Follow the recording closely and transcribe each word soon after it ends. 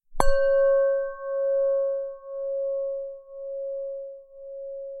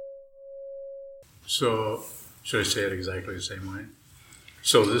So, should I say it exactly the same way?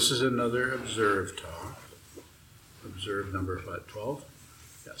 So this is another Observe talk. Observe number what, 12?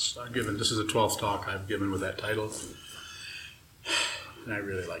 Yes, this is the 12th talk I've given with that title, and I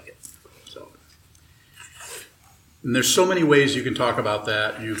really like it. So, and there's so many ways you can talk about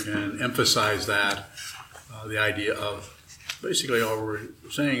that. You can emphasize that, the idea of basically all we're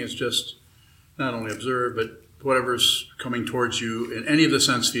saying is just not only observe, but whatever's coming towards you in any of the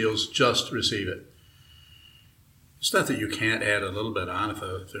sense fields, just receive it. It's not that you can't add a little bit on. If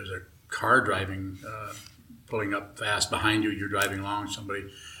there's a car driving, pulling up fast behind you, you're driving along with somebody,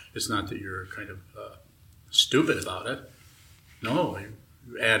 it's not that you're kind of stupid about it. No,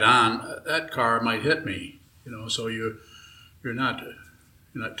 you add on, that car might hit me, so you're not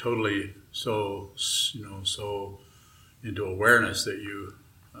totally so into awareness that you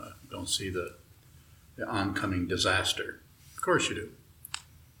don't see the oncoming disaster. Of course you do.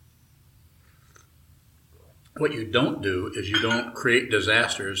 What you don't do is you don't create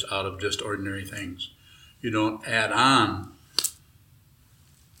disasters out of just ordinary things. You don't add on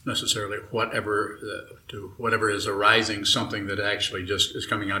necessarily whatever is arising, something that actually just is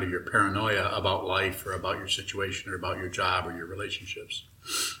coming out of your paranoia about life or about your situation or about your job or your relationships.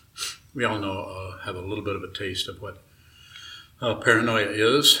 We all know, have a little bit of a taste of what paranoia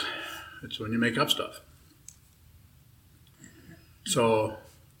is. It's when you make up stuff. So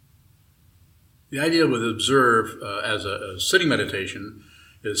the idea with observe as a sitting meditation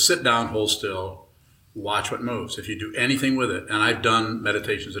is sit down, hold still, watch what moves. If you do anything with it, and I've done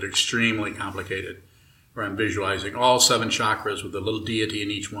meditations that are extremely complicated, where I'm visualizing all 7 chakras with a little deity in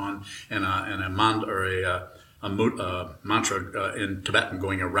each one, and a mantra in Tibetan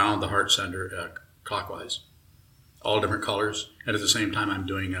going around the heart center clockwise, all different colors, and at the same time I'm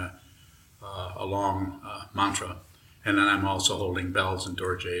doing a long mantra, and then I'm also holding bells and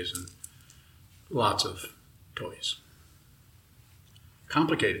dorjes and lots of toys.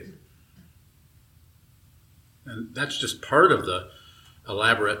 Complicated. And that's just part of the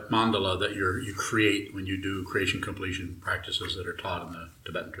elaborate mandala that you create when you do creation completion practices that are taught in the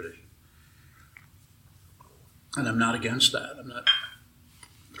Tibetan tradition. And I'm not against that. I'm not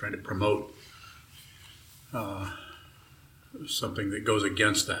trying to promote something that goes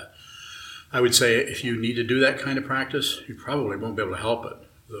against that. I would say if you need to do that kind of practice, you probably won't be able to help it.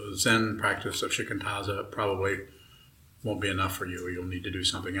 The Zen practice of shikantaza probably won't be enough for you, or you'll need to do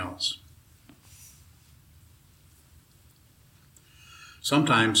something else.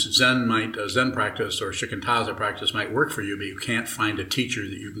 Sometimes Zen practice or shikantaza practice might work for you, but you can't find a teacher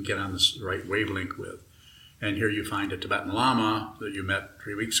that you can get on the right wavelength with. And here you find a Tibetan Lama that you met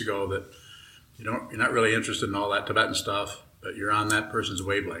 3 weeks ago that you're not really interested in all that Tibetan stuff, but you're on that person's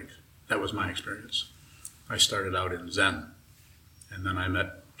wavelength. That was my experience. I started out in Zen, and then I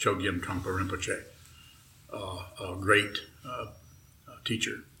met Chogyam Trungpa Rinpoche, a great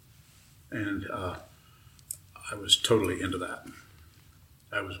teacher, and I was totally into that.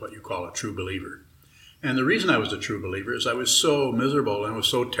 I was what you call a true believer. And the reason I was a true believer is I was so miserable and I was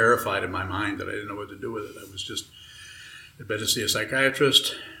so terrified in my mind that I didn't know what to do with it. I'd been to see a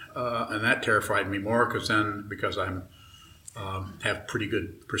psychiatrist, and that terrified me more because I have pretty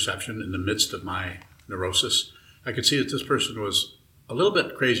good perception in the midst of my neurosis, I could see that this person was a little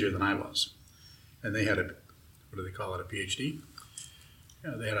bit crazier than I was. And they had a PhD?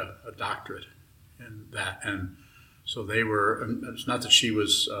 Yeah, they had a doctorate in that. And so they were, it's not that she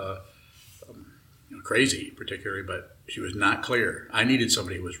was crazy particularly, but she was not clear. I needed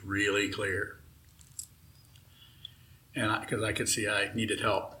somebody who was really clear. And because I could see I needed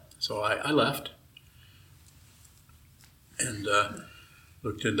help. So I left and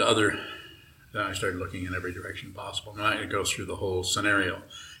looked into then I started looking in every direction possible. I'm not going to go through the whole scenario.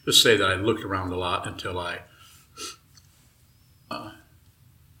 Just say that I looked around a lot until I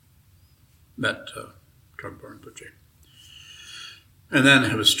met Trungpa Rinpoche. And then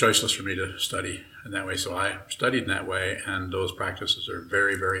it was choiceless for me to study in that way. So I studied in that way, and those practices are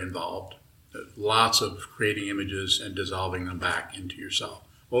very, very involved. Lots of creating images and dissolving them back into yourself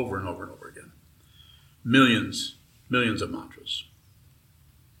over and over and over again. Millions of mantras.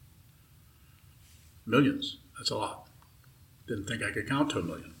 Millions. That's a lot. Didn't think I could count to 1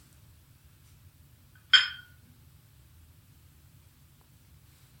 million.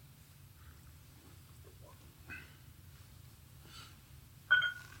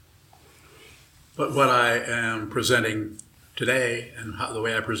 But what I am presenting today and the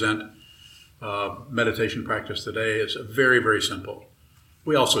way I present meditation practice today is very, very simple.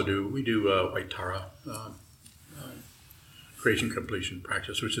 We do White Tara creation completion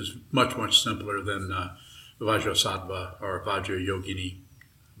practice, which is much, much simpler than Vajrasattva or Vajra Yogini,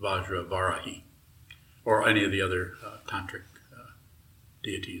 Vajra Varahi. or any of the other tantric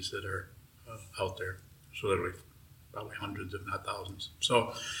deities that are out there. So literally, probably hundreds, if not thousands.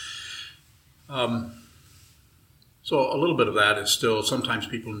 So a little bit of that is still, sometimes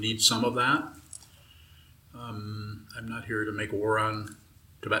people need some of that. I'm not here to make war on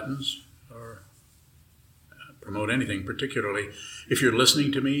Tibetans or promote anything particularly. If you're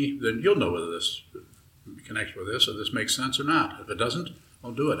listening to me, then you'll know whether this connects with this or this makes sense or not. If it doesn't,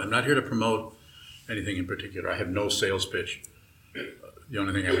 I'll do it. I'm not here to promote anything in particular. I have no sales pitch. The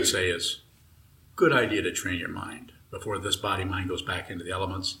only thing I would say is, good idea to train your mind before this body-mind goes back into the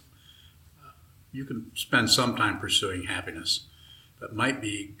elements. You can spend some time pursuing happiness, but it might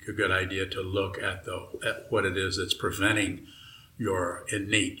be a good idea to look at what it is that's preventing your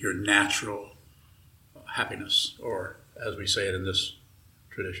innate, your natural happiness, or as we say it in this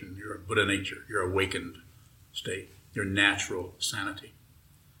tradition, your Buddha nature, your awakened state, your natural sanity.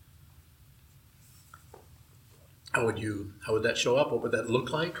 How would that show up? What would that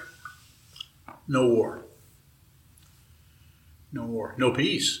look like? No war. No war. No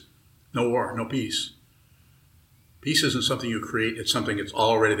peace. No war. No peace. Peace isn't something you create. It's something that's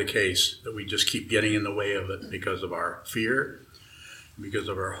already the case, that we just keep getting in the way of it because of our fear, because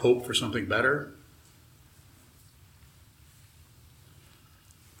of our hope for something better.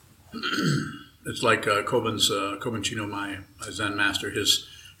 It's like Kobun Chino, my Zen master, his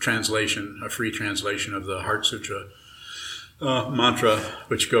translation, a free translation of the Heart Sutra mantra,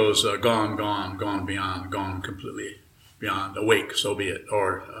 which goes, gone, gone, gone beyond, gone completely beyond, awake, so be it,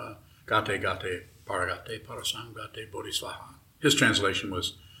 or gate, gate, paragate, parasam, gate, bodhisvaha. His translation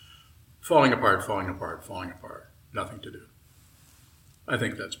was falling apart, falling apart, falling apart, nothing to do. I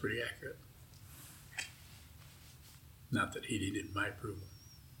think that's pretty accurate. Not that he needed my approval.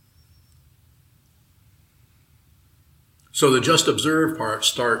 So the just observe part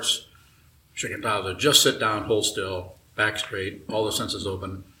starts Shikantaza. Just sit down, hold still, back straight, all the senses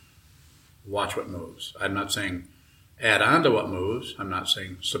open, watch what moves. I'm not saying add on to what moves. I'm not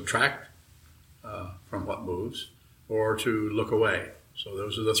saying subtract from what moves, or to look away. So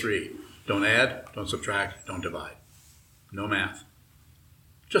those are the three. Don't add, don't subtract, don't divide. No math.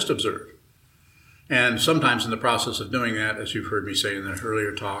 Just observe. And sometimes in the process of doing that, as you've heard me say in the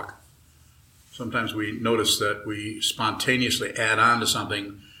earlier talk, sometimes we notice that we spontaneously add on to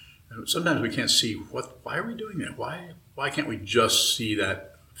something. And sometimes we can't see why are we doing that? Why can't we just see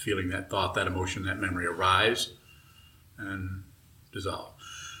that feeling, that thought, that emotion, that memory arise and dissolve?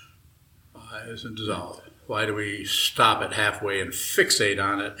 Why isn't dissolve? Why do we stop it halfway and fixate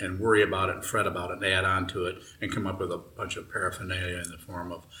on it and worry about it and fret about it and add on to it and come up with a bunch of paraphernalia in the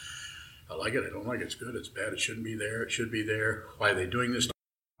form of, I like it, I don't like it, it's good, it's bad, it shouldn't be there, it should be there, why are they doing this?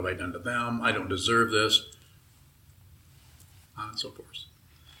 What have I done to them? I don't deserve this, on and so forth.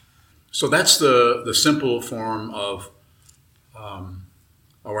 So that's the simple form of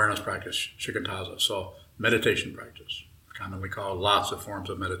awareness practice, Shikantaza. So meditation practice, commonly called lots of forms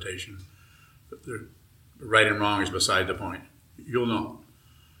of meditation. Right and wrong is beside the point. You'll know.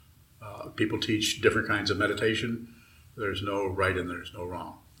 People teach different kinds of meditation. There's no right and there's no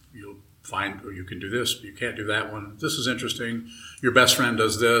wrong. You'll find, or you can do this, but you can't do that one. This is interesting. Your best friend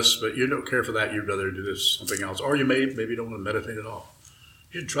does this, but you don't care for that. You'd rather do this, something else. Or you maybe don't want to meditate at all.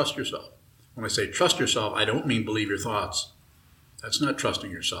 You should trust yourself. When I say trust yourself, I don't mean believe your thoughts. That's not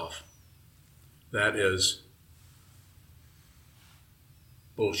trusting yourself. That is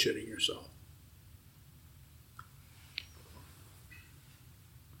bullshitting yourself.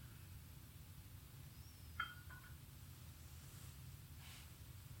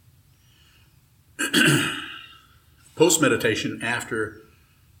 Post-meditation, after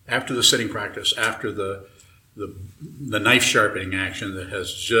the sitting practice, after the knife sharpening action that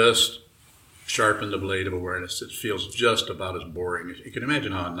has just sharpened the blade of awareness, it feels just about as boring as you can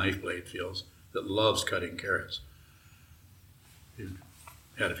imagine how a knife blade feels that loves cutting carrots. You've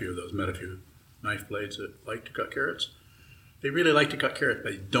had a few of those, met a few knife blades that like to cut carrots. They really like to cut carrots,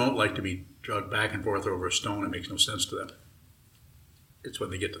 but they don't like to be dragged back and forth over a stone. It makes no sense to them. It's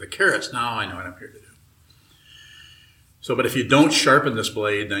when they get to the carrots, now I know what I'm here to do. So, but if you don't sharpen this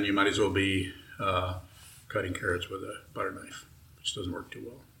blade, then you might as well be cutting carrots with a butter knife, which doesn't work too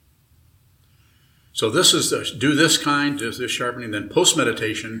well. So this is do this sharpening. Then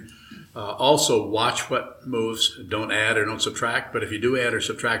post-meditation, also watch what moves. Don't add or don't subtract. But if you do add or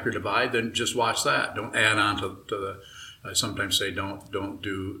subtract or divide, then just watch that. Don't add on to the. I sometimes say don't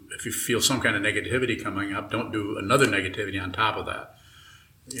do. If you feel some kind of negativity coming up, don't do another negativity on top of that.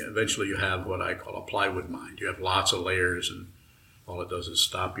 Eventually you have what I call a plywood mind. You have lots of layers, and all it does is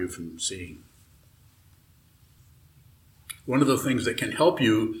stop you from seeing. One of the things that can help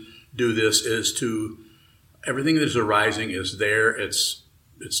you do this is to everything that is arising is there. It's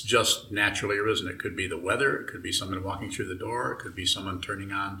just naturally arisen. It could be the weather. It could be someone walking through the door. It could be someone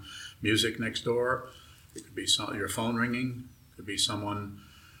turning on music next door. It could be your phone ringing. It could be someone,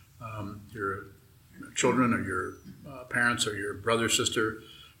 your children or your parents or your brother, sister,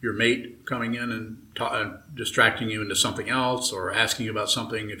 your mate coming in and distracting you into something else, or asking you about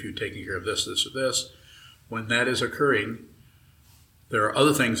something if you're taking care of this, this, or this. When that is occurring, there are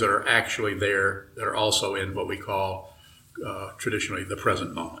other things that are actually there that are also in what we call traditionally the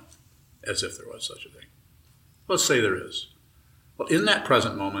present moment, as if there was such a thing. Let's say there is. Well, in that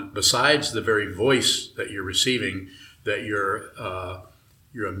present moment, besides the very voice that you're receiving, that you're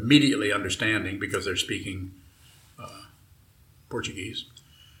immediately understanding because they're speaking Portuguese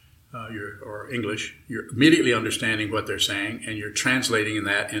or English, you're immediately understanding what they're saying, and you're translating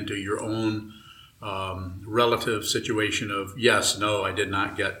that into your own relative situation of, yes, no, I did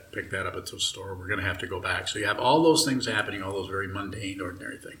not pick that up at the store. We're going to have to go back. So you have all those things happening, all those very mundane,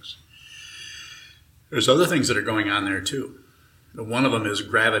 ordinary things. There's other things that are going on there too. One of them is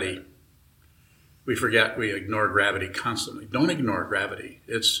gravity. We ignore gravity constantly. Don't ignore gravity.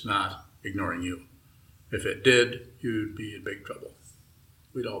 It's not ignoring you. If it did, you'd be in big trouble.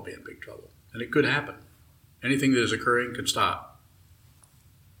 We'd all be in big trouble. And it could happen. Anything that is occurring could stop.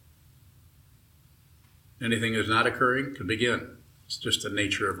 Anything that is not occurring could begin. It's just the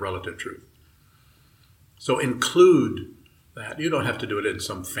nature of relative truth. So include that. You don't have to do it in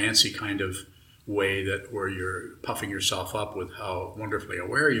some fancy kind of way where you're puffing yourself up with how wonderfully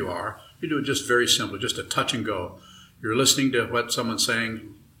aware you are. You do it just very simple, just a touch and go. You're listening to what someone's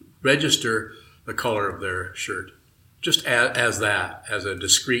saying. Register the color of their shirt. Just as a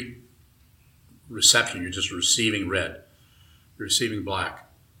discrete reception. You're just receiving red. You're receiving black.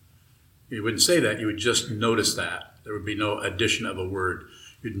 You wouldn't say that. You would just notice that. There would be no addition of a word.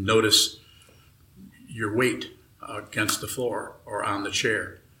 You'd notice your weight against the floor or on the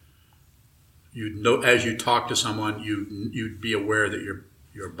chair. You'd know as you talk to someone, you'd be aware that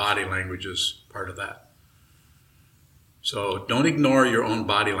your body language is part of that. So don't ignore your own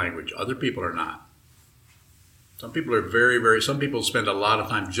body language. Other people are not. Some people are some people spend a lot of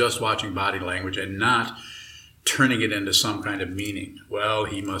time just watching body language and not turning it into some kind of meaning. Well,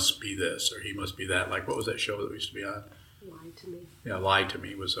 he must be this or he must be that. Like, what was that show that we used to be on? Lie to Me. Yeah, Lie to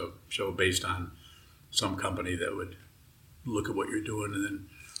Me was a show based on some company that would look at what you're doing and then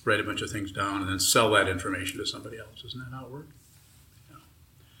write a bunch of things down and then sell that information to somebody else. Isn't that how it worked? Yeah.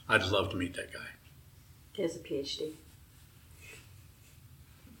 I'd love to meet that guy. He has a PhD.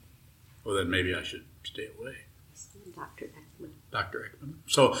 Well, then maybe I should stay away. Dr. Ekman. Dr. Ekman.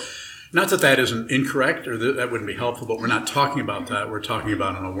 So, not that isn't incorrect or that wouldn't be helpful, but we're not talking about that. We're talking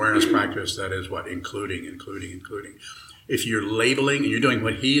about an awareness practice that is what? Including. If you're labeling and you're doing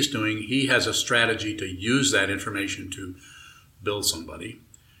what he's doing, he has a strategy to use that information to build somebody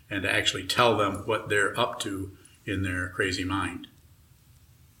and to actually tell them what they're up to in their crazy mind.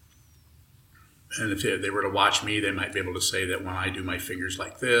 And if they were to watch me, they might be able to say that when I do my fingers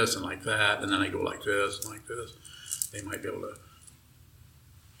like this and like that, and then I go like this and like this, they might be able to.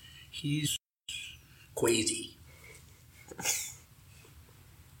 He's crazy.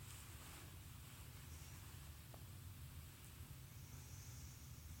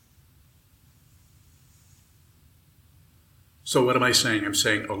 So what am I saying? I'm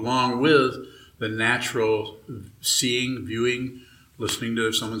saying along with the natural seeing, viewing, listening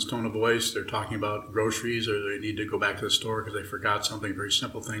to someone's tone of voice, they're talking about groceries or they need to go back to the store because they forgot something, very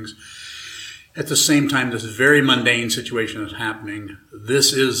simple things. At the same time, this very mundane situation is happening.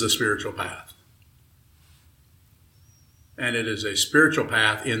 This is the spiritual path. And it is a spiritual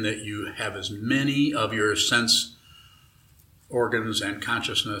path in that you have as many of your sense organs and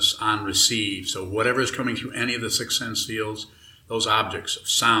consciousness on receive. So whatever is coming through any of the six sense fields, those objects of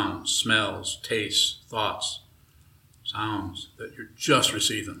sounds, smells, tastes, thoughts, sounds, that you just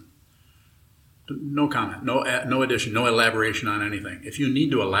receive them. No comment, no addition, no elaboration on anything. If you need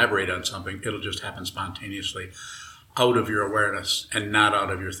to elaborate on something, it'll just happen spontaneously out of your awareness and not out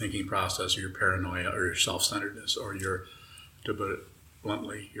of your thinking process or your paranoia or your self-centeredness or your, to put it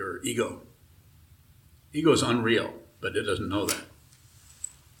bluntly, your ego. Ego is unreal, but it doesn't know that.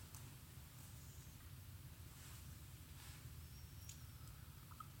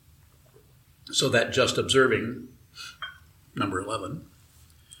 So that just observing, number 11,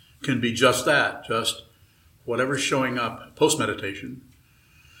 can be just that, just whatever's showing up post-meditation.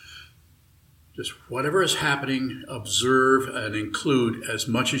 Just whatever is happening, observe and include as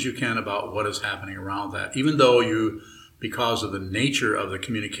much as you can about what is happening around that. Even though you, because of the nature of the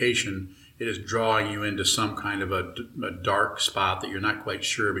communication it is drawing you into some kind of a dark spot that you're not quite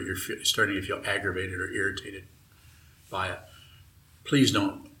sure, but you're starting to feel aggravated or irritated by it. Please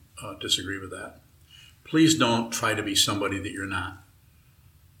don't disagree with that. Please don't try to be somebody that you're not.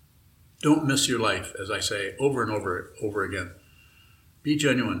 Don't miss your life, as I say over and over again. Be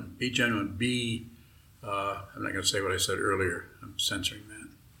genuine. Be genuine. Be, I'm not going to say what I said earlier. I'm censoring that.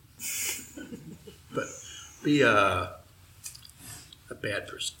 But be a bad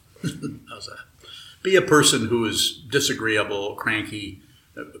person. How's that? Be a person who is disagreeable, cranky.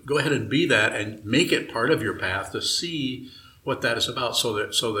 Go ahead and be that and make it part of your path to see what that is about so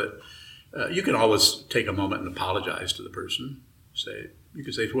that you can always take a moment and apologize to the person. You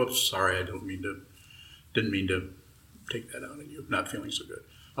can say, whoops, sorry, I didn't mean to take that out on you, not feeling so good.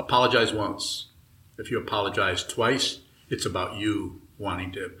 Apologize once. If you apologize twice, it's about you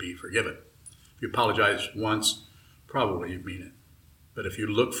wanting to be forgiven. If you apologize once, probably you mean it. But if you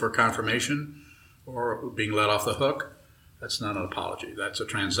look for confirmation or being let off the hook, that's not an apology. That's a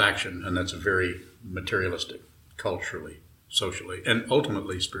transaction, and that's very materialistic, culturally, socially, and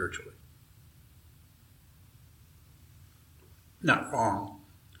ultimately spiritually. Not wrong,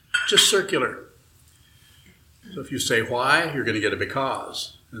 just circular. So if you say why, you're going to get a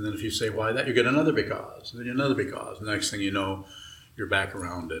because. And then if you say why that, you get another because, and then another because. The next thing you know, you're back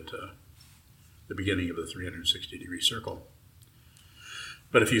around at the beginning of the 360-degree circle.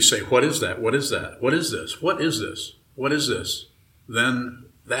 But if you say, what is that? What is that? What is this? What is this? What is this? Then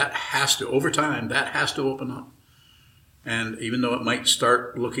that has to, over time, that has to open up. And even though it might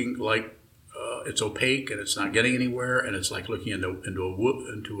start looking like it's opaque and it's not getting anywhere, and it's like looking into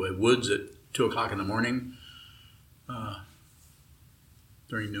a woods at 2 o'clock in the morning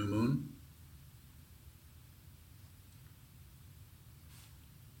during new moon,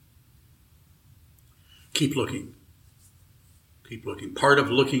 keep looking. Keep looking. Part of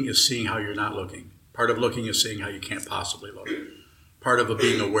looking is seeing how you're not looking. Part of looking is seeing how you can't possibly look. Part of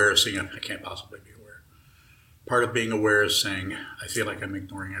being aware is seeing I can't possibly be aware. Part of being aware is saying, I feel like I'm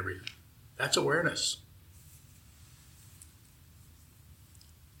ignoring everything. That's awareness.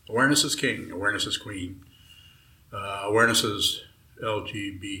 Awareness is king. Awareness is queen. Awareness is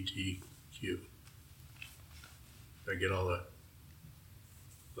LGBTQ. Did I get all the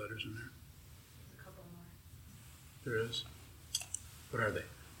letters in there? There's a couple more. There is. What are they?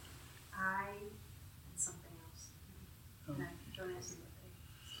 I and something else. Oh. And I don't ask you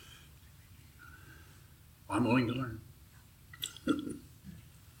what I'm willing to learn.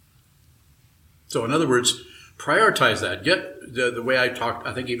 So in other words, prioritize that. Get the way I talked,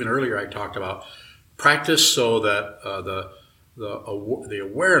 I think even earlier I talked about practice so that the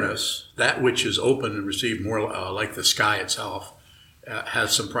awareness, that which is open and received more like the sky itself,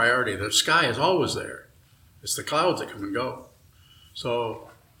 has some priority. The sky is always there. It's the clouds that come and go. So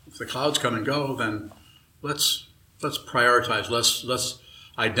if the clouds come and go, then let's prioritize. Let's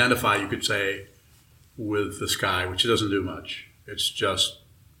identify, you could say, with the sky, which doesn't do much. It's just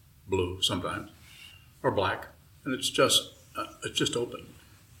blue sometimes, or black, and it's just open.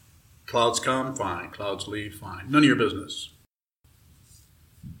 Clouds come, fine. Clouds leave, fine. None of your business.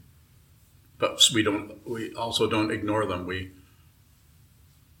 But we also don't ignore them. We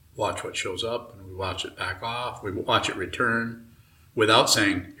watch what shows up, and we watch it back off. We watch it return without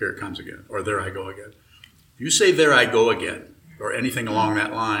saying, here it comes again, or there I go again. If you say, there I go again, or anything along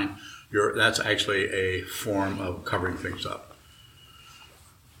that line, that's actually a form of covering things up.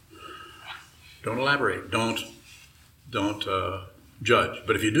 Don't elaborate. Don't judge.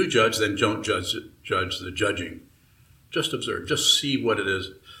 But if you do judge, then don't judge the judging. Just observe. Just see what it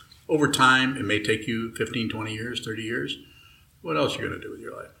is. Over time, it may take you 15, 20 years, 30 years. What else are you going to do with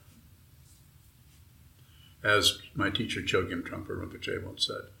your life? As my teacher, Chogyam Trungpa Rinpoche, once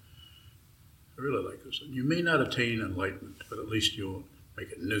said, I really like this. You may not attain enlightenment, but at least you'll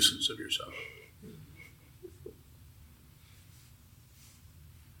make a nuisance of yourself.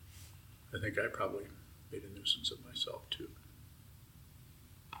 I think I probably made a nuisance of myself too.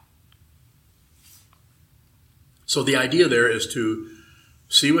 So the idea there is to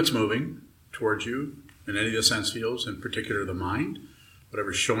see what's moving towards you in any of the sense fields, in particular the mind.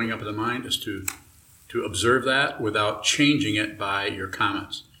 Whatever's showing up in the mind is to observe that without changing it by your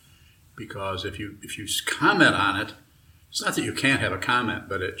comments. Because if you comment on it, it's not that you can't have a comment,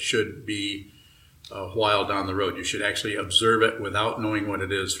 but it should be a while down the road. You should actually observe it without knowing what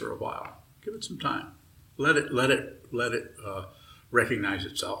it is for a while. Give it some time. Let it recognize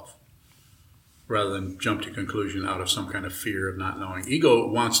itself, rather than jump to conclusion out of some kind of fear of not knowing. Ego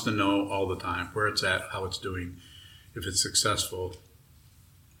wants to know all the time where it's at, how it's doing, if it's successful,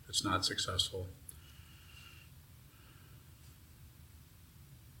 if it's not successful.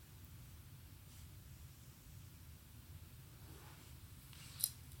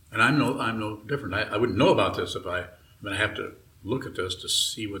 And I'm no different. I wouldn't know about this if I have to look at this to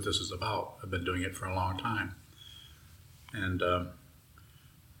see what this is about. I've been doing it for a long time. And a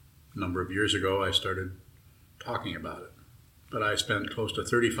number of years ago, I started talking about it. But I spent close to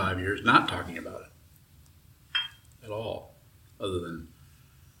 35 years not talking about it at all, other than,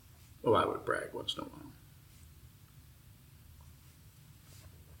 I would brag once in a while.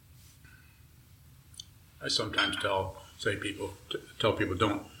 I sometimes tell people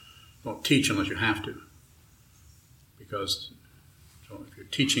don't teach unless you have to, because if you're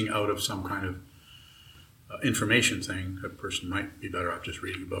teaching out of some kind of information thing, a person might be better off just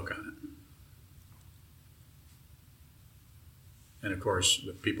reading a book on it. And of course,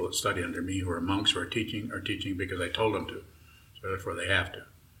 the people that study under me who are monks who are teaching because I told them to, so therefore they have to. If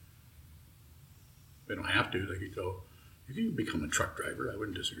they don't have to, they could go, you can become a truck driver. I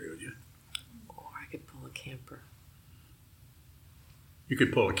wouldn't disagree with you. Or I could pull a camper. You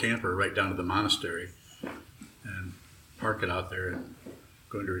could pull a camper right down to the monastery and park it out there and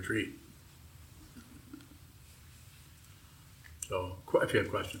go into retreat. So if you have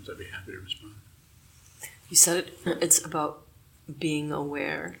questions, I'd be happy to respond. You said it's about being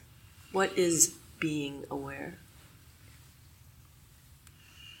aware. What is being aware?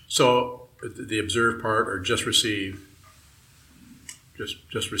 So the observe part, or just receive,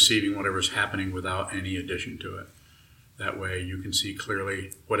 just receiving whatever's happening without any addition to it. That way you can see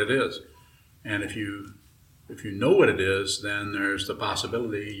clearly what it is. And if you know what it is, then there's the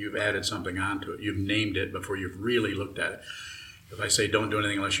possibility you've added something onto it. You've named it before you've really looked at it. If I say don't do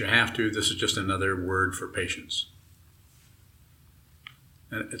anything unless you have to, this is just another word for patience.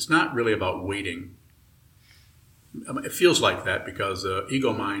 And it's not really about waiting. It feels like that because the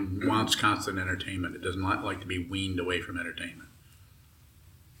ego mind wants constant entertainment. It does not like to be weaned away from entertainment.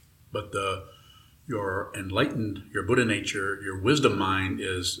 But your enlightened, your Buddha nature, your wisdom mind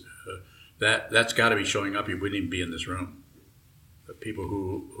is that's got to be showing up. You wouldn't even be in this room. The people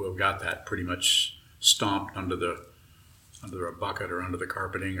who have got that pretty much stomped under a bucket or under the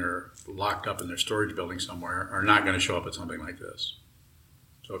carpeting or locked up in their storage building somewhere are not going to show up at something like this.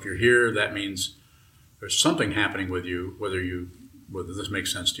 So if you're here, that means there's something happening with you, whether this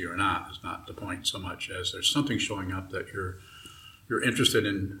makes sense to you or not is not the point so much as there's something showing up that you're interested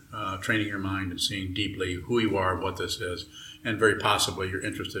in training your mind and seeing deeply who you are, what this is, and very possibly you're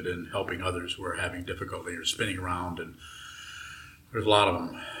interested in helping others who are having difficulty or spinning around. And there's a lot of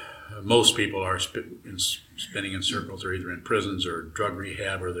them. Most people are spinning in circles. They're either in prisons or drug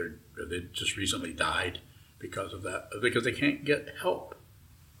rehab, or they just recently died because of that, because they can't get help.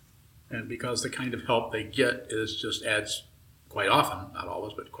 And because the kind of help they get adds quite often, not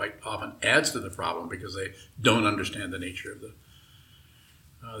always, but quite often adds to the problem because they don't understand the nature of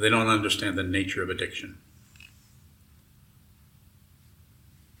they don't understand the nature of addiction.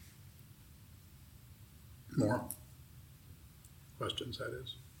 More questions, that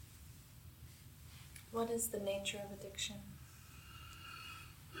is. What is the nature of addiction?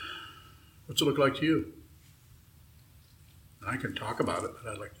 What's it look like to you? I can talk about it,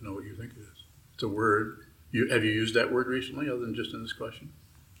 but I'd like to know what you think it is. It's a word. Have you used that word recently, other than just in this question?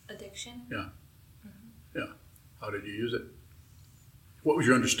 Addiction? Yeah. Mm-hmm. Yeah. How did you use it? What was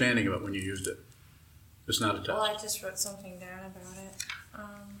your understanding of it when you used it? It's not a test. Well, I just wrote something down about it.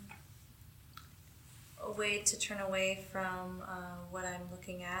 A way to turn away from what I'm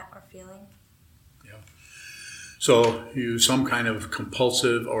looking at or feeling. Yeah. So some kind of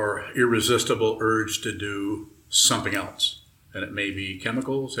compulsive or irresistible urge to do something else. And it may be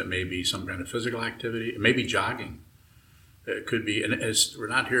chemicals, it may be some kind of physical activity, it may be jogging. It could be, and I'm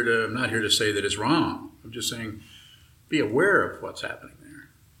not here to say that it's wrong. I'm just saying, be aware of what's happening there.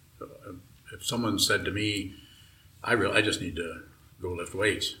 So if someone said to me, I just need to go lift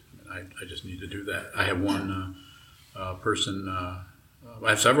weights, I just need to do that. I have one person, I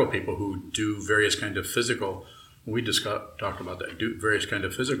have several people who do various kind of physical, we talked about that, do various kind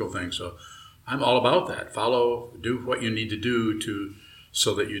of physical things. So I'm all about that. Do what you need to do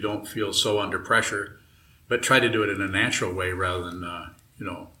so that you don't feel so under pressure, but try to do it in a natural way rather than,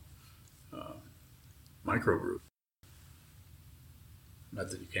 microgroup. Not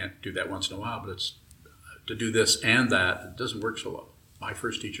that you can't do that once in a while, but it's to do this and that. It doesn't work so well. My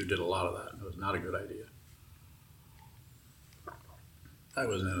first teacher did a lot of that. It was not a good idea. I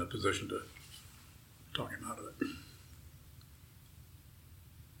wasn't in a position to talk him out of it.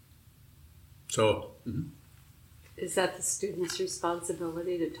 So, Is that the student's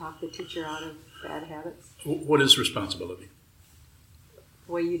responsibility to talk the teacher out of bad habits? what is responsibility?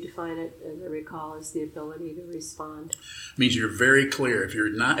 The way you define it, as I recall, is the ability to respond. It means you're very clear. If you're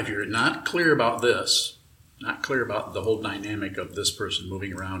not clear about this, not clear about the whole dynamic of this person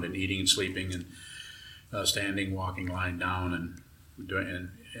moving around and eating and sleeping and standing, walking, lying down, and doing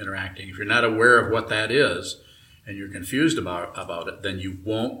and interacting. If you're not aware of what that is, and you're confused about it, then you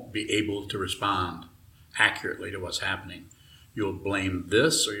won't be able to respond accurately to what's happening. You'll blame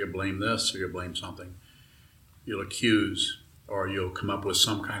this, or you'll blame this, or you'll blame something. You'll accuse, or you'll come up with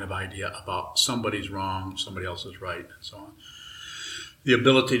some kind of idea about somebody's wrong, somebody else is right, and so on. The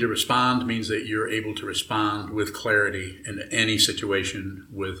ability to respond means that you're able to respond with clarity in any situation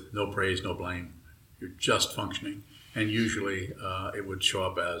with no praise, no blame. You're just functioning. And usually it would show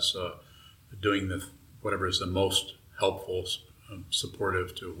up as doing whatever is the most helpful,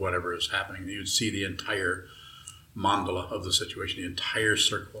 supportive to whatever is happening. You'd see the entire mandala of the situation, the entire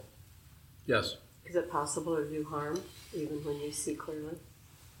circle. Yes? Is it possible to do harm even when you see clearly?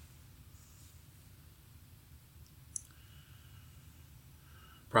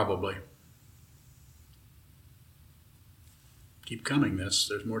 Probably. Keep coming, there's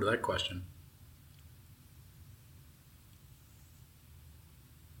more to that question.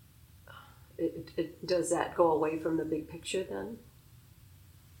 Does that go away from the big picture then?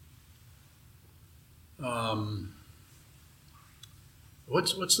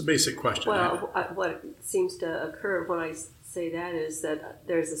 What's the basic question? Well, what seems to occur when I say that is that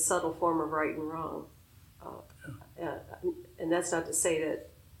there's a subtle form of right and wrong. And that's not to say that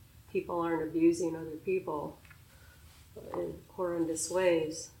people aren't abusing other people in horrendous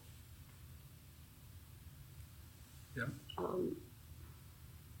ways. Yeah.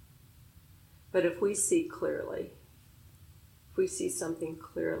 But if we see clearly, if we see something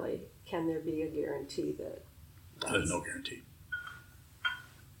clearly, can there be a guarantee that There's no guarantee.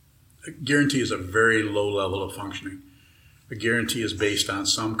 A guarantee is a very low level of functioning. A guarantee is based on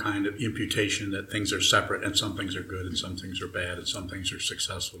some kind of imputation that things are separate and some things are good and some things are bad and some things are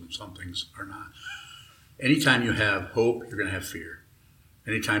successful and some things are not. Anytime you have hope, you're going to have fear.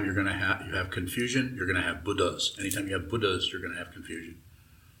 Anytime you have confusion, you're going to have Buddhas. Anytime you have Buddhas, you're going to have confusion.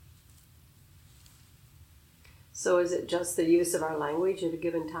 So is it just the use of our language at a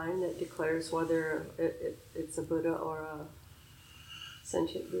given time that declares whether it's a Buddha or a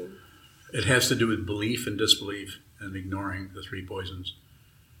sentient being? It has to do with belief and disbelief and ignoring the three poisons.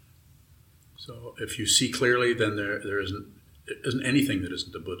 So if you see clearly, then there isn't anything that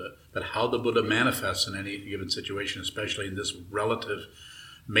isn't the Buddha. But how the Buddha manifests in any given situation, especially in this relative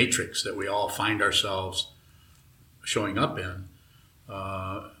matrix that we all find ourselves showing up in,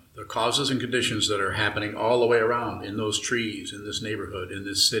 the causes and conditions that are happening all the way around in those trees, in this neighborhood, in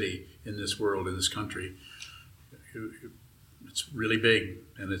this city, in this world, in this country, it's really big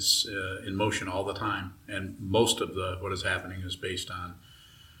and it's in motion all the time. And most of what is happening is based on,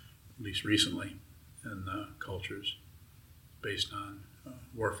 at least recently in cultures, based on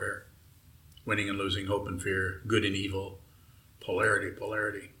warfare, winning and losing, hope and fear, good and evil,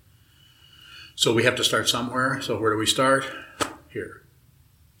 polarity. So we have to start somewhere. So where do we start? Here.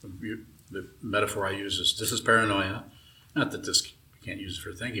 The metaphor I use is this is paranoia. Not that you can't use it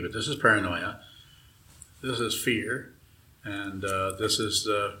for thinking, but this is paranoia. This is fear. And this is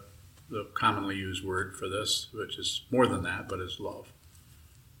the commonly used word for this, which is more than that, but is love.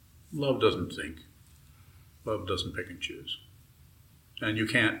 Love doesn't think. Love doesn't pick and choose. And you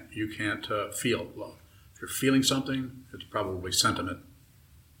can't feel love. If you're feeling something, it's probably sentiment.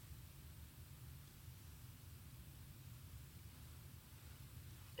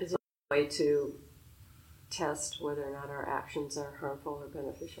 Is there a way to test whether or not our actions are harmful or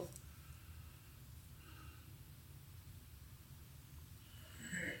beneficial?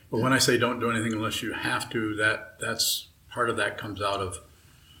 But when I say don't do anything unless you have to, that's part of that comes out of,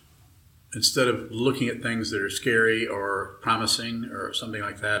 instead of looking at things that are scary or promising or something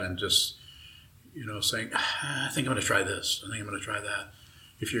like that and just, saying, I think I'm going to try this, I think I'm going to try that.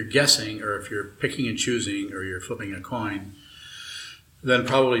 If you're guessing or if you're picking and choosing or you're flipping a coin, then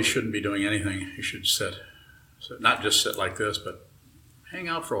probably you shouldn't be doing anything. You should sit, not just sit like this, but hang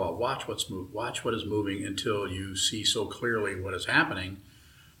out for a while. Watch what is moving until you see so clearly what is happening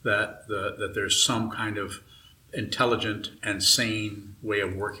that there's some kind of intelligent and sane way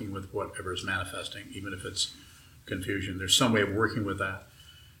of working with whatever is manifesting, even if it's confusion. There's some way of working with that.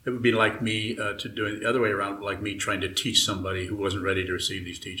 It would be like me to do it the other way around, like me trying to teach somebody who wasn't ready to receive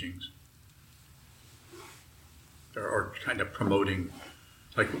these teachings. Or kind of promoting,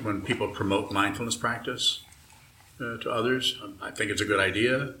 like when people promote mindfulness practice to others. I think it's a good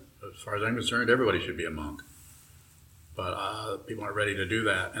idea. As far as I'm concerned, everybody should be a monk. But people aren't ready to do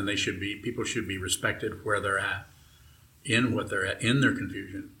that, and people should be respected where they're at, in what they're at, in their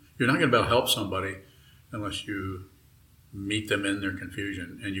confusion. You're not going to be able to help somebody unless you meet them in their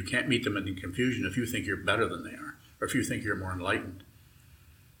confusion. And you can't meet them in confusion if you think you're better than they are, or if you think you're more enlightened.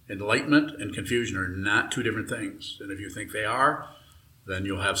 Enlightenment and confusion are not two different things. And if you think they are, then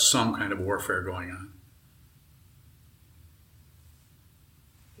you'll have some kind of warfare going on.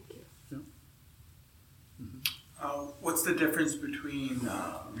 Thank you. What's the difference between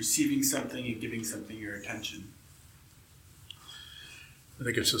receiving something and giving something your attention? I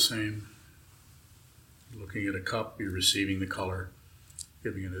think it's the same. Looking at a cup, you're receiving the color,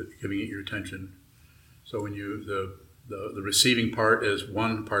 giving it your attention. So when the receiving part is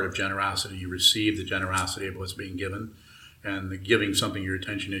one part of generosity. You receive the generosity of what's being given, and the giving something your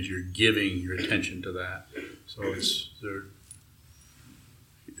attention is you're giving your attention to that. So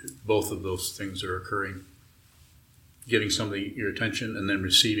both of those things are occurring. Giving something your attention and then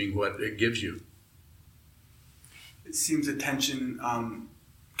receiving what it gives you. It seems attention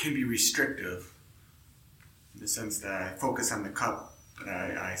can be restrictive in the sense that I focus on the cup, but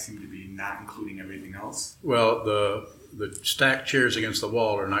I seem to be not including everything else. Well, the stacked chairs against the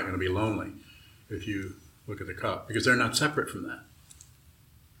wall are not going to be lonely if you look at the cup, because they're not separate from that.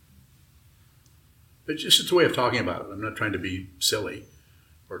 It's a way of talking about it. I'm not trying to be silly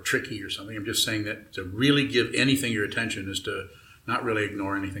or tricky or something. I'm just saying that to really give anything your attention is to not really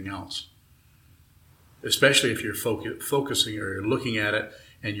ignore anything else. Especially if you're focusing or you're looking at it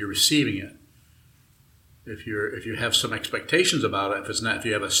and you're receiving it. If you have some expectations about it, if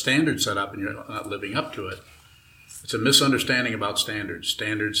you have a standard set up and you're not living up to it, it's a misunderstanding about standards.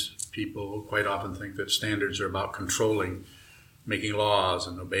 Standards, people quite often think that standards are about controlling, making laws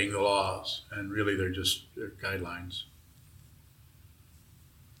and obeying the laws, and really they're guidelines.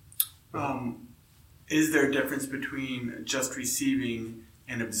 Is there a difference between just receiving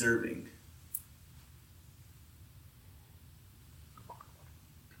and observing?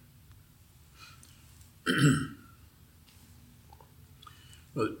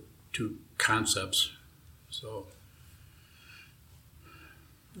 Well, two concepts, so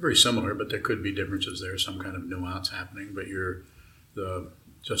very similar, but there could be differences there, some kind of nuance happening. But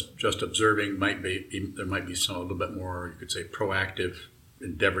just observing might be there might be some a little bit more, you could say, proactive,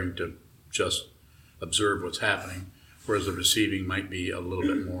 endeavoring to just observe what's happening, whereas the receiving might be a little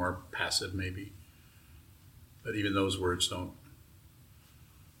bit more passive, maybe. But even those words don't,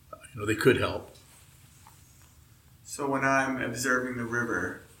 they could help. So when I'm observing the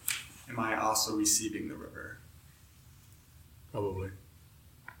river, am I also receiving the river? Probably.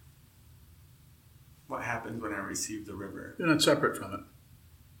 What happens when I receive the river? You're not separate from it.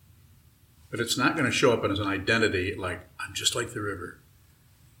 But it's not going to show up as an identity like, I'm just like the river.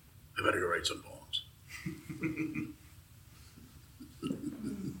 I better go write some poems.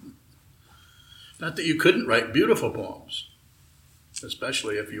 Not that you couldn't write beautiful poems,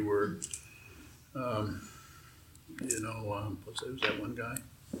 especially if you were, who's that one guy?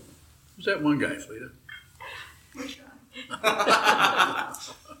 Who's that one guy, Fleta? Which guy?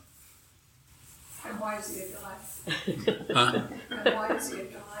 And why is he a guy? Huh? And why is he a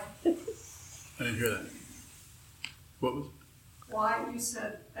guy? I didn't hear that. What was? Why you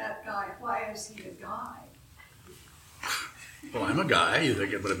said that guy? Why is he a guy? Well, I'm a guy. You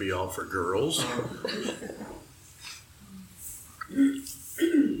think it would be all for girls?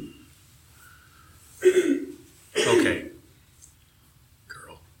 Okay.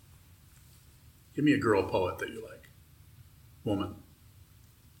 Girl. Give me a girl poet that you like. Woman.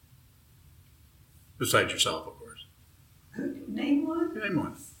 Besides yourself, of course. Name one? Name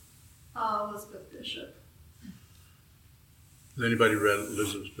one. Elizabeth Bishop. Has anybody read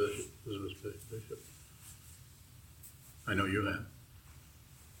Elizabeth Bishop? I know you have.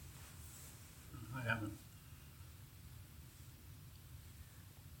 I haven't.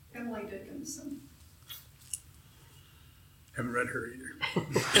 Emily Dickinson. Haven't read her either.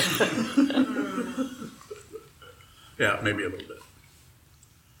 Yeah, maybe a little bit.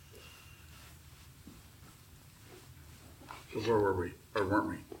 So where were we? Or weren't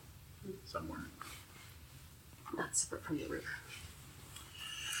we? Somewhere. Not separate from the river.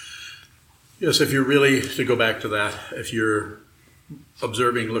 Yes, if you're really, to go back to that, if you're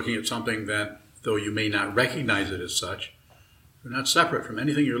observing, looking at something that, though you may not recognize it as such, you're not separate from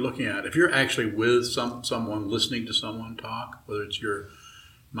anything you're looking at. If you're actually with someone, listening to someone talk, whether it's your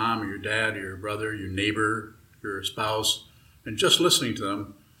mom or your dad or your brother, your neighbor, your spouse, and just listening to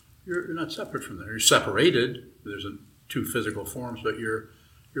them, you're not separate from them. You're separated. There's two physical forms, but you're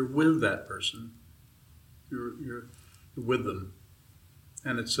with that person. You're with them.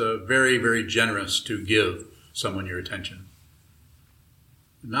 And it's very, very generous to give someone your attention.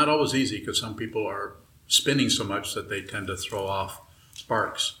 Not always easy, because some people are spinning so much that they tend to throw off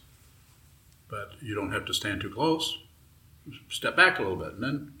sparks. But you don't have to stand too close. step back a little bit and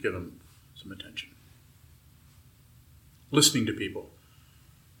then give them some attention. Listening to people.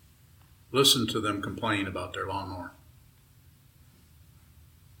 Listen to them complain about their lawnmower.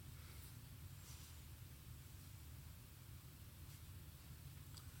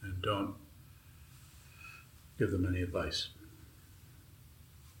 And don't give them any advice.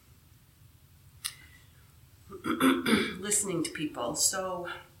 Listening to people. So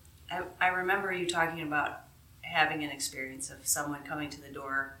I remember you talking about having an experience of someone coming to the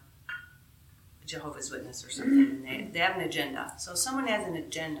door, a Jehovah's Witness or something, and they have an agenda. So if someone has an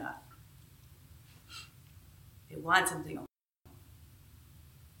agenda, they want something,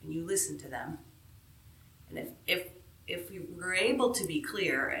 and you listen to them. And if we were able to be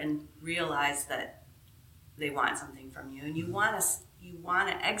clear and realize that they want something from you, and you want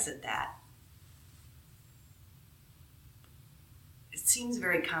to exit that, it seems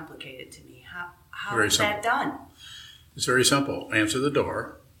very complicated to me. How Very is that done? It's very simple. Answer the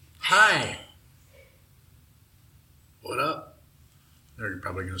door. Hi. What up? They're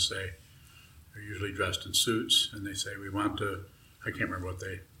probably going to say, they're usually dressed in suits, and they say, we want to, I can't remember what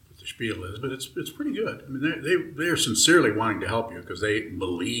the spiel is, but it's pretty good. I mean, they're sincerely wanting to help you because they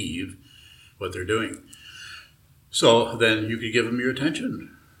believe what they're doing. So then you could give them your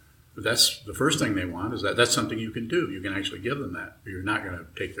attention. That's the first thing they want, is that's something you can do. You can actually give them that. You're not going to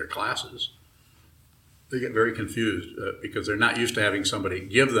take their classes. They get very confused because they're not used to having somebody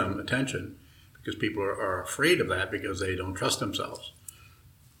give them attention, because people are afraid of that because they don't trust themselves.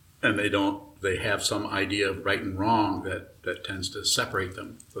 And they have some idea of right and wrong that tends to separate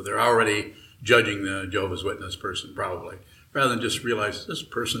them. So they're already judging the Jehovah's Witness person probably, rather than just realize this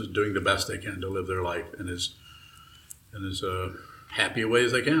person is doing the best they can to live their life and as happy a way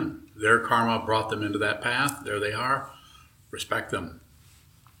as they can. Their karma brought them into that path. There they are. Respect them.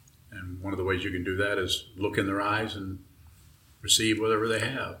 And one of the ways you can do that is look in their eyes and receive whatever they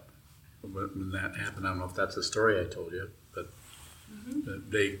have. When that happened, I don't know if that's the story I told you, but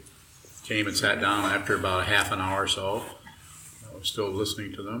they came and sat down after about a half an hour or so. I was still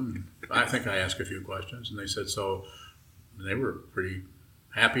listening to them. I think I asked a few questions, and they said so. They were pretty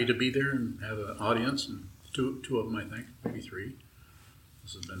happy to be there and have an audience, and two of them, I think, maybe three.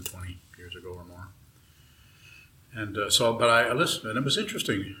 This has been 20 years ago or more. And but I listened, and it was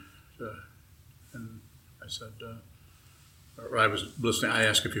interesting. And I said, or I was listening, I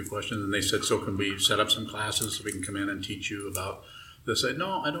asked a few questions, and they said, so can we set up some classes so we can come in and teach you about this? I said,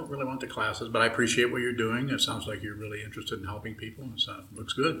 no, I don't really want the classes, but I appreciate what you're doing. It sounds like you're really interested in helping people. It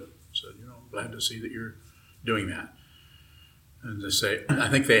looks good. I said, glad to see that you're doing that. And they say, I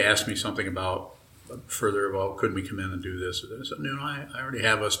think they asked me something about further, well, couldn't we come in and do this? And I said, no, I already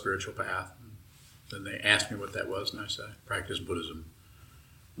have a spiritual path. And then they asked me what that was, and I said, I practice Buddhism.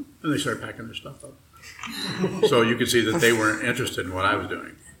 And they started packing their stuff up. So you could see that they weren't interested in what I was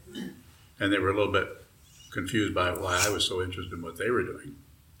doing. And they were a little bit confused by why I was so interested in what they were doing.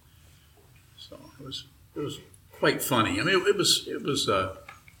 So it was quite funny. I mean, it was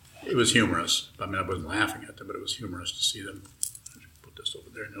humorous. I mean, I wasn't laughing at them, but it was humorous to see them put this over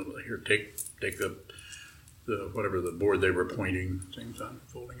there. And here, take the whatever the board they were pointing things on,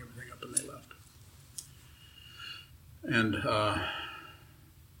 folding everything up, and they left. And I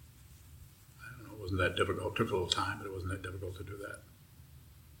don't know, it wasn't that difficult. It took a little time, but it wasn't that difficult to do that.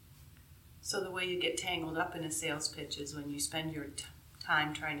 So the way you get tangled up in a sales pitch is when you spend your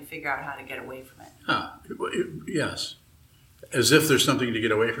time trying to figure out how to get away from it. Yes. As if there's something to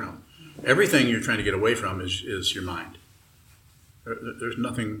get away from. Everything you're trying to get away from is your mind. There's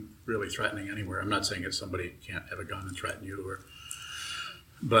nothing really threatening anywhere. I'm not saying that somebody can't have a gun and threaten you,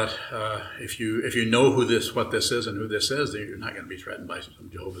 but if you know what this is and who this is, then you're not going to be threatened by some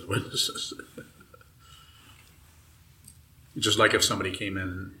Jehovah's Witnesses. Just like if somebody came in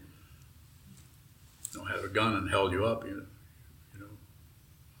and had a gun and held you up, I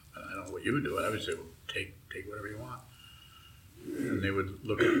don't know what you would do. I would say, well, take whatever you want. And they would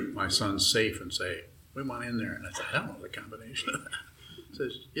look at my son's safe and say, we want in there. And I said, I don't know the combination of that. He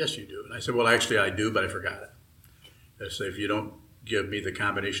says, yes, you do. And I said, well, actually, I do, but I forgot it. I said, if you don't give me the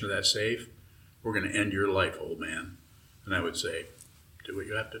combination of that safe, we're going to end your life, old man. And I would say, do what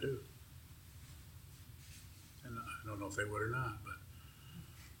you have to do. And I don't know if they would or not, but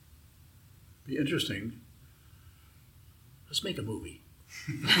it'd be interesting. Let's make a movie.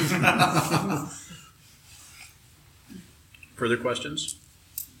 Further questions?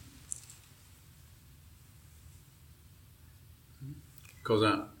 Goes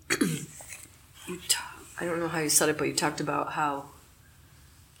on. I don't know how you said it, but you talked about how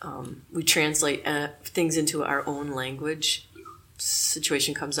we translate things into our own language.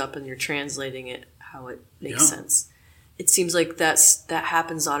 Situation comes up and you're translating it how it makes sense. it seems like that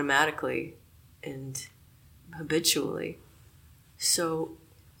happens automatically and habitually. So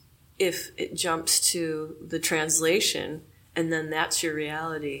if it jumps to the translation and then that's your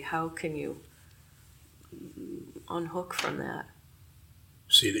reality, how can you unhook from that?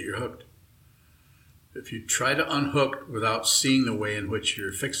 See that you're hooked. If you try to unhook without seeing the way in which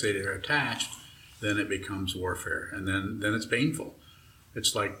you're fixated or attached, then it becomes warfare, and then it's painful.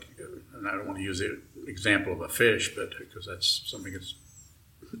 It's like, and I don't want to use the example of a fish, but because that's something that's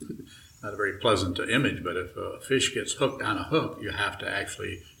not a very pleasant image, but if a fish gets hooked on a hook, you have to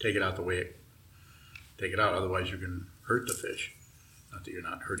actually take it out take it out, otherwise you can hurt the fish. Not that you're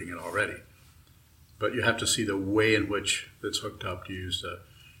not hurting it already. But you have to see the way in which it's hooked up, to use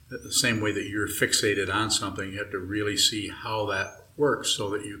the same way that you're fixated on something. You have to really see how that works so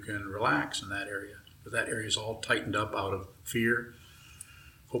that you can relax in that area. But that area is all tightened up out of fear,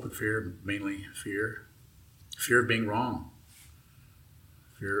 hope and fear, mainly fear. Fear of being wrong.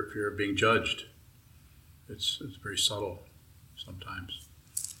 Fear of being judged. It's very subtle sometimes.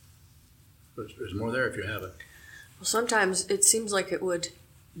 But there's more there if you have it. Well, sometimes it seems like it would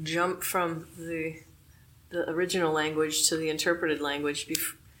jump from the original language to the interpreted language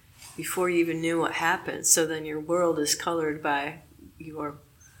before you even knew what happened. So then your world is colored by your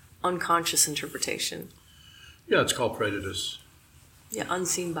unconscious interpretation. Yeah, it's called prejudice. Yeah,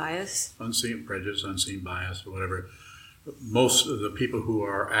 unseen bias. Unseen prejudice, unseen bias, or whatever. Most of the people who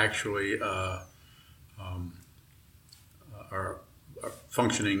are actually are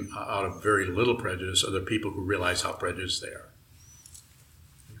functioning out of very little prejudice are the people who realize how prejudiced they are.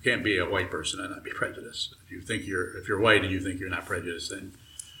 You can't be a white person and not be prejudiced. If you're white and you think you're not prejudiced, then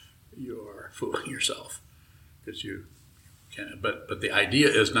you are fooling yourself, because you can. But the idea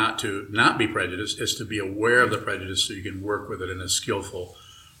is not to not be prejudiced; it's to be aware of the prejudice so you can work with it in a skillful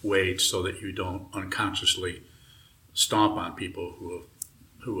way, so that you don't unconsciously stomp on people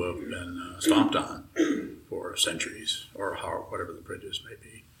who have been stomped on for centuries, or whatever the prejudice may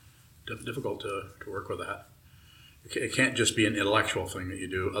be. Difficult to work with that. It can't just be an intellectual thing that you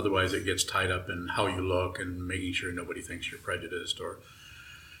do, otherwise it gets tied up in how you look and making sure nobody thinks you're prejudiced, or,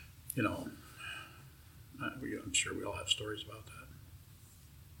 I'm sure we all have stories about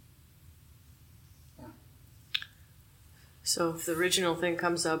that. So if the original thing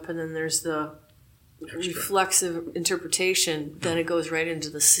comes up and then there's the Extra. reflexive interpretation, then it goes right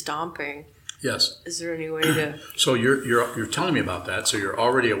into the stomping. Yes. Is there any way to... So you're telling me about that, so you're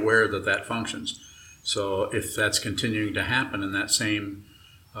already aware that functions. So if that's continuing to happen in that same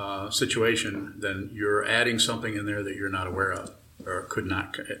situation, then you're adding something in there that you're not aware of, or could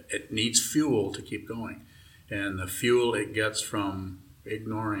not. It needs fuel to keep going. And the fuel it gets from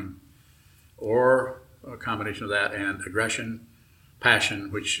ignoring, or a combination of that and aggression, passion,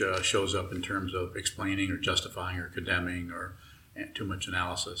 which shows up in terms of explaining or justifying or condemning or too much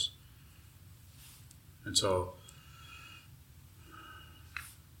analysis. And so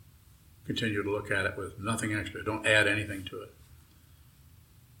continue to look at it with nothing extra. Don't add anything to it.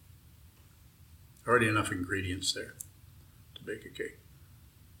 Already enough ingredients there to bake a cake.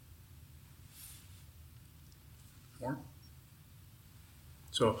 More?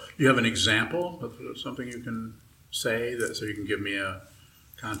 So you have an example of something you can say, so you can give me a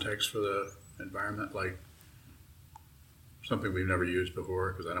context for the environment, like something we've never used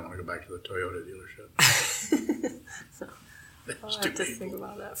before, because I don't want to go back to the Toyota dealership. I'll have to think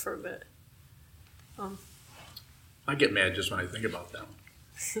about that for a bit. I get mad just when I think about that one.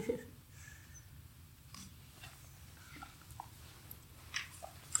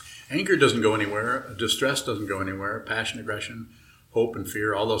 Anger doesn't go anywhere. Distress doesn't go anywhere. Passion, aggression, hope, and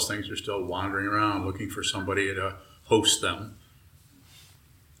fear, all those things are still wandering around looking for somebody to host them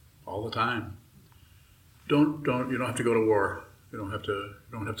all the time. You don't have to go to war. You don't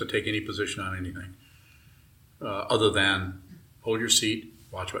have to take any position on anything other than hold your seat,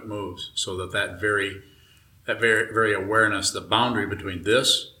 watch what moves, so that very awareness, the boundary between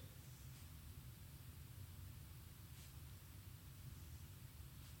this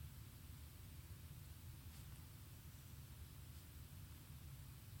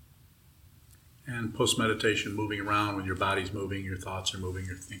and post-meditation, moving around when your body's moving, your thoughts are moving,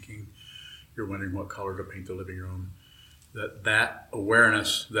 you're thinking, you're wondering what color to paint the living room, that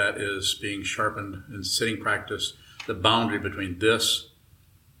awareness that is being sharpened in sitting practice, the boundary between this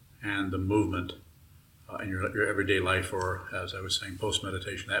and the movement in your everyday life, or as I was saying,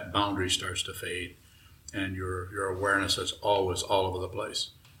 post-meditation, that boundary starts to fade, and your awareness is always all over the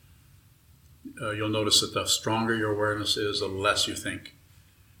place. You'll notice that the stronger your awareness is, the less you think.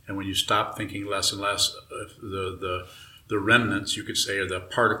 And when you stop thinking less and less, the the remnants, you could say, are the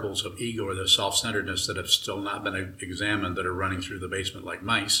particles of ego or the self-centeredness that have still not been examined, that are running through the basement like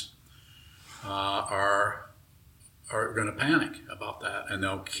mice, are going to panic about that, and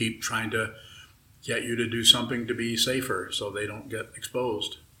they'll keep trying to get you to do something to be safer so they don't get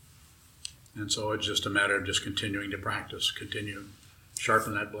exposed. And so it's just a matter of just continuing to practice, continue,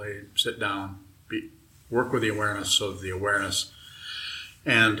 sharpen that blade, sit down, work with the awareness, so the awareness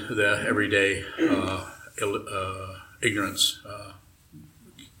and the everyday ignorance,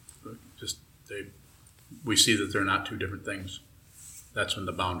 we see that they're not two different things. That's when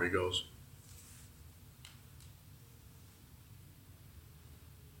the boundary goes.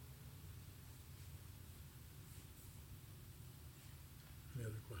 Any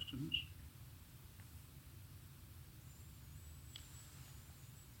other questions?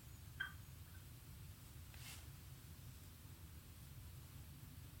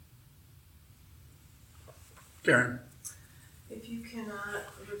 Karen? If you cannot,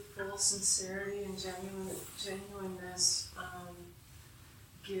 with full sincerity and genuineness,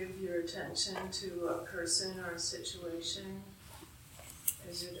 give your attention to a person or a situation,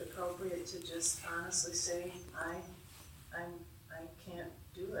 is it appropriate to just honestly say, I can't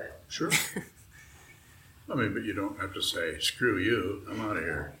do it? Sure. I mean, but you don't have to say, screw you, I'm out of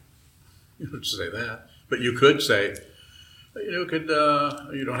here. You don't have to say that. But you could say, you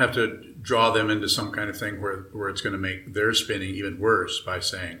don't have to draw them into some kind of thing where it's going to make their spinning even worse by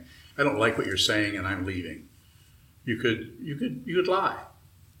saying, I don't like what you're saying and I'm leaving. You could lie.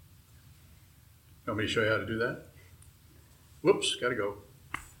 Want me to show you how to do that? Whoops, gotta go.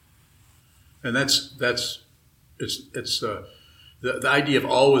 And the idea of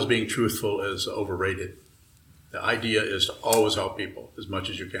always being truthful is overrated. The idea is to always help people as much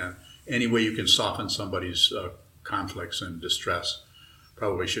as you can. Any way you can soften somebody's conflicts and distress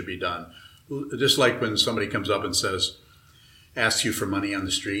probably should be done. Just like when somebody comes up and asks you for money on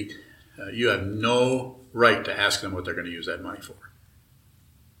the street, you have no right to ask them what they're going to use that money for.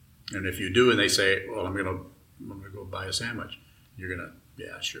 And if you do and they say, well, I'm going to go buy a sandwich, you're going to,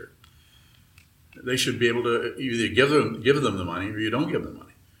 yeah, sure. They should be able to either give them the money or you don't give them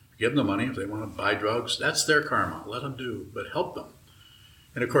money. Give them the money if they want to buy drugs. That's their karma. Let them do, but help them.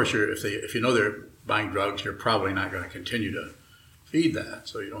 And of course, if you know they're buying drugs, you're probably not going to continue to feed that.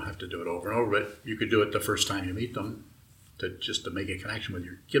 So you don't have to do it over and over. But you could do it the first time you meet them, just to make a connection with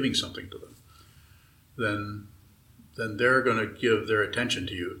you, giving something to them. Then they're going to give their attention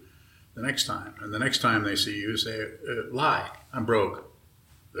to you the next time. And the next time they see you, say, lie, I'm broke.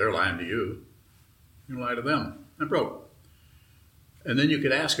 They're lying to you. You lie to them, I'm broke. And then you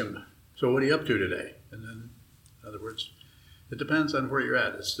could ask them, so what are you up to today? And then, in other words, it depends on where you're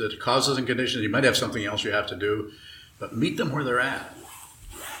at. It's the causes and conditions. You might have something else you have to do, but meet them where they're at.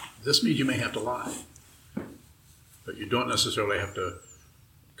 This means you may have to lie, but you don't necessarily have to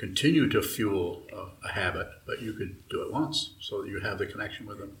continue to fuel a habit, but you could do it once so that you have the connection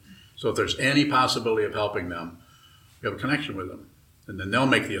with them. So if there's any possibility of helping them, you have a connection with them. And then they'll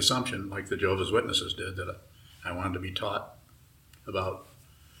make the assumption, like the Jehovah's Witnesses did, that I wanted to be taught about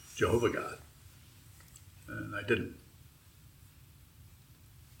Jehovah God. And I didn't.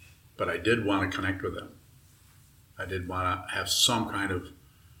 But I did want to connect with them. I did want to have some kind of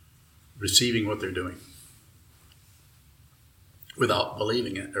receiving what they're doing without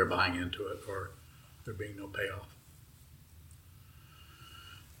believing it or buying into it or there being no payoff.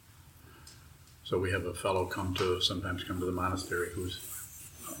 So we have a fellow sometimes come to the monastery who's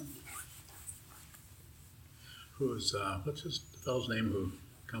what's the fellow's name who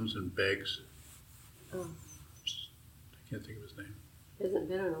comes and begs? Oh. I can't think of his name. Hasn't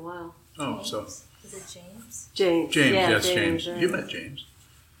been in a while. Oh, James? so Is it James? James. James, Yeah, yes, James. right. You met James.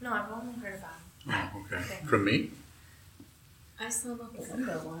 No, I've only heard about him. Oh, okay. Okay. From me? I saw him out the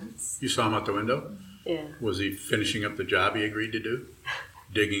window once. You saw him out the window? Yeah. Was he finishing up the job he agreed to do?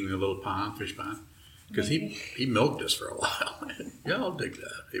 Digging the little pond, fish pond? Because he milked us for a while. Yeah, I'll dig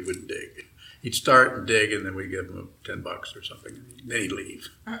that. He wouldn't dig. He'd start and dig, and then we'd give him $10 or something. Then he'd leave.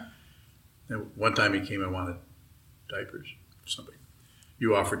 And one time he came and wanted diapers or something.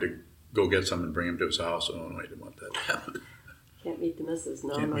 You offered to go get some and bring him to his house. Oh, no, I didn't want that to happen. Can't meet the missus.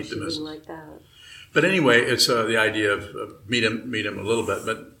 No, Can't no, meet she the missus. wouldn't like that. But anyway, it's the idea of meet him a little bit,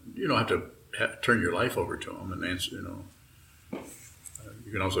 but you don't have to turn your life over to him and answer,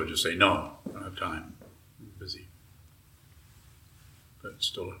 you can also just say, no, I don't have time, I'm busy. But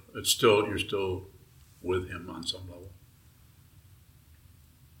you're still with him on some level.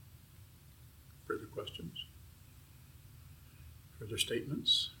 Further questions? Further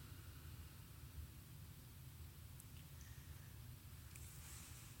statements?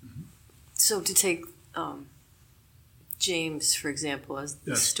 So to take James, for example, as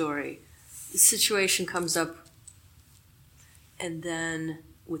the Yes. story. The situation comes up, and then,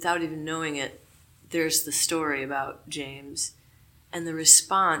 without even knowing it, there's the story about James, and the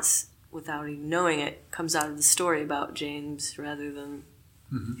response, without even knowing it, comes out of the story about James rather than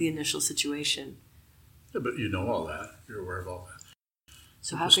the initial situation. Yeah, but you know all that. You're aware of all that.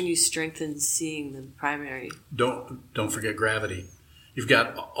 So how can you strengthen seeing the primary? Don't forget gravity. You've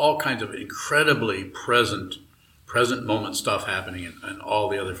got all kinds of incredibly present moment stuff happening in all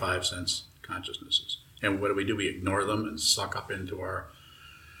the other five sense consciousnesses. And what do? We ignore them and suck up into our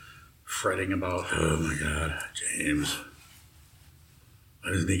fretting about, oh my God, James,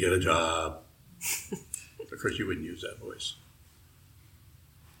 why doesn't he get a job? Of course, you wouldn't use that voice.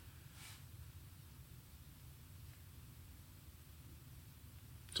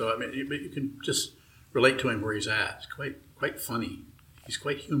 So, I mean, you can just relate to him where he's at. It's quite funny. He's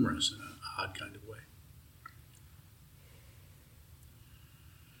quite humorous in an odd kind of way.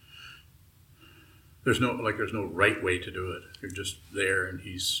 There's no right way to do it. You're just there, and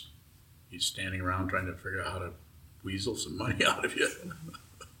he's standing around trying to figure out how to weasel some money out of you.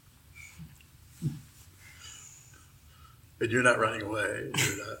 And you're not running away.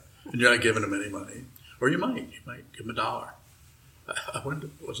 You're not giving him any money. Or you might give him $1. I wonder,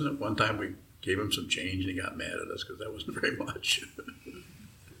 wasn't it one time we gave him some change and he got mad at us because that wasn't very much.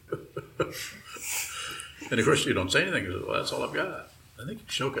 And of course you don't say anything. You say, well, that's all I've got. I think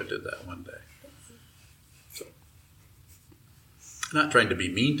Shoka did that one day. So, not trying to be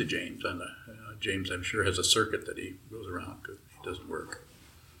mean to James. James, I'm sure, has a circuit that he goes around because it doesn't work.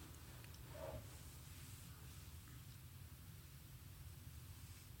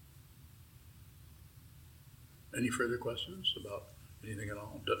 Any further questions about anything at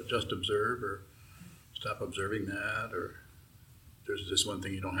all? Just observe, or stop observing that, or there's this one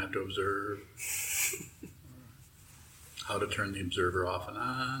thing you don't have to observe. How to turn the observer off and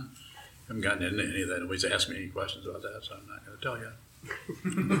on. I haven't gotten into any of that. Nobody's asked me any questions about that, so I'm not going to tell you.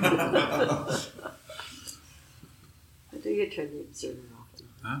 How do you turn the observer off and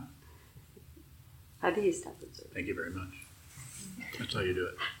on? Huh? How do you stop observing? Thank you very much. That's how you do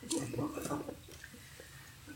it.